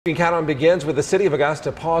Countdown begins with the city of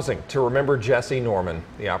Augusta pausing to remember Jessye Norman.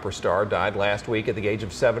 The opera star died last week at the age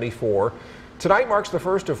of 74. Tonight marks the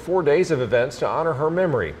first of 4 days of events to honor her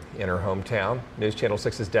memory in her hometown. News Channel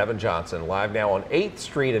 6's Devin Johnson live now on 8th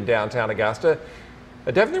Street in downtown Augusta.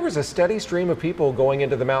 Devin, there was a steady stream of people going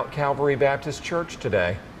into the Mount Calvary Baptist Church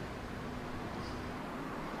today.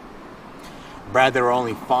 Brad, there are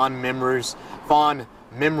only fond memories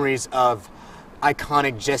of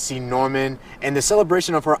iconic Jessye Norman, and the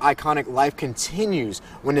celebration of her iconic life continues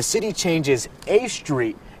when the city changes 8th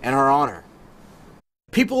Street in her honor.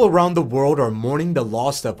 People around the world are mourning the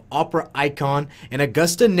loss of opera icon and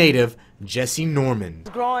Augusta native Jessye Norman.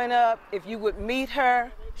 Growing up, if you would meet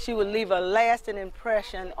her, she would leave a lasting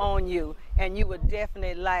impression on you, and you would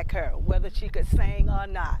definitely like her, whether she could sing or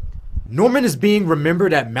not. Norman is being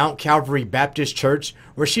remembered at Mount Calvary Baptist Church,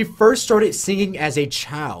 where she first started singing as a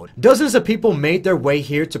child. Dozens of people made their way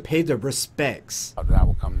here to pay their respects. I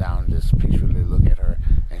would come down and just peacefully look at her,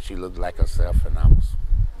 and she looked like herself, and I was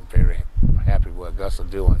very happy what Augusta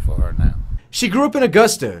doing for her now. She grew up in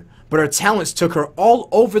Augusta, but her talents took her all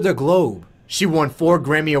over the globe. She won 4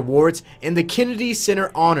 Grammy Awards and the Kennedy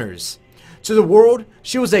Center Honors. To the world,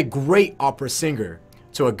 she was a great opera singer.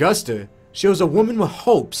 To Augusta, she was a woman with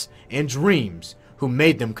hopes and dreams who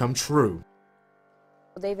made them come true.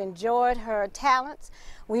 They've enjoyed her talents.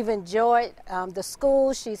 We've enjoyed the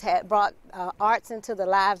school. She's brought arts into the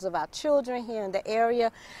lives of our children here in the area,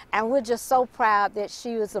 and we're just so proud that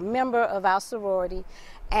she was a member of our sorority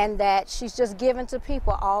and that she's just given to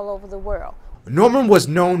people all over the world. Norman was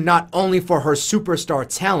known not only for her superstar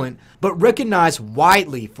talent, but recognized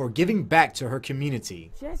widely for giving back to her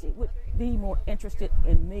community. Jessye would be more interested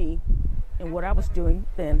in me and what I was doing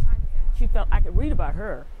than she felt I could read about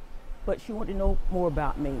her, but she wanted to know more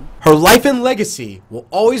about me. Her life and legacy will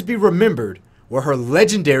always be remembered where her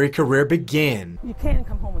legendary career began. You can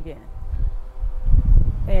come home again,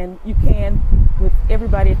 and you can with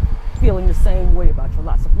everybody feeling the same way about you.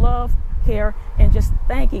 Lots of love, care, and just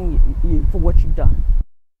thanking you for what you've done.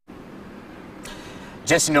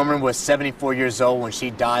 Jessye Norman was 74 years old when she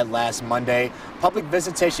died last Monday. Public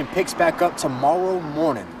visitation picks back up tomorrow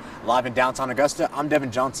morning. Live in downtown Augusta, I'm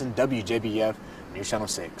Devin Johnson, WJBF, News Channel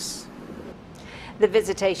 6. The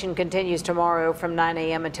visitation continues tomorrow from 9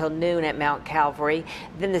 a.m. until noon at Mount Calvary.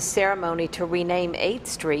 Then the ceremony to rename 8th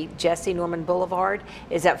Street, Jessye Norman Boulevard,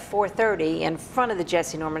 is at 4:30 in front of the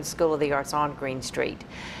Jessye Norman School of the Arts on Green Street.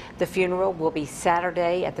 The funeral will be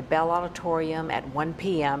Saturday at the Bell Auditorium at 1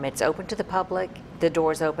 p.m. It's open to the public. The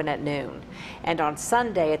doors open at noon. And on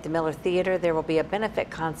Sunday at the Miller Theater, there will be a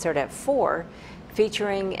benefit concert at 4,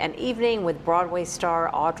 featuring an evening with Broadway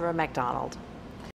star Audra McDonald.